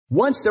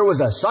Once there was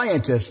a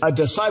scientist, a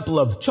disciple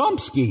of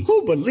Chomsky,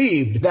 who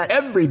believed that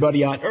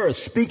everybody on Earth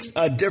speaks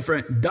a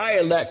different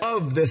dialect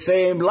of the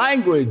same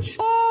language.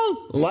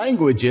 All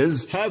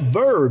languages have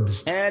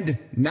verbs and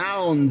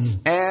nouns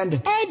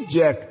and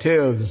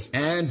adjectives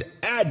and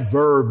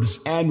adverbs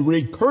and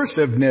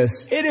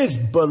recursiveness. It is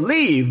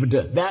believed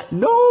that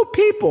no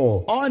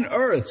people on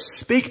Earth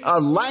speak a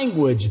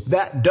language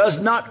that does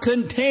not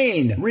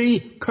contain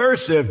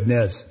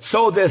recursiveness.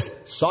 So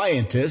this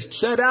scientist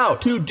set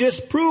out to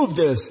disprove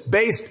this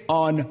based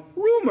on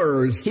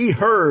rumors he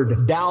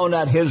heard down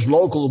at his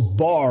local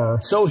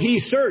bar. So he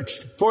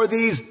searched for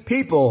these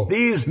people,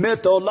 these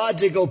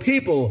mythological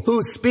people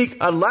who speak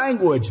a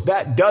language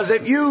that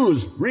doesn't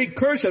use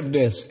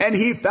recursiveness. And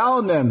he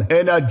found them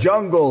in a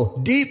jungle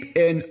deep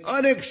in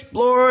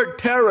unexplored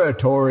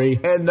territory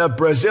in the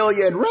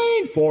Brazilian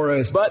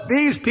rainforest. But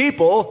these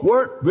people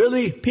weren't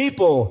really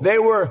people. They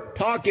were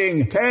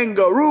talking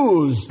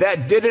kangaroos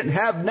that didn't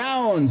have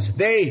nouns.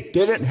 They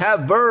didn't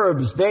have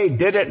verbs. They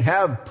didn't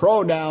have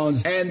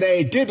pronouns. And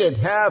they didn't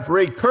have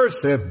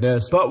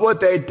recursiveness, but what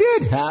they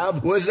did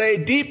have was a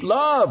deep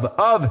love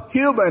of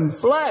human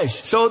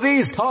flesh. So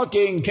these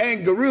talking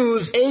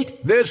kangaroos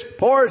ate this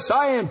poor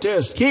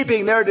scientist,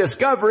 keeping their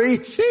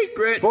discovery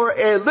secret for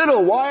a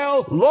little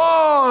while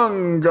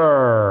longer.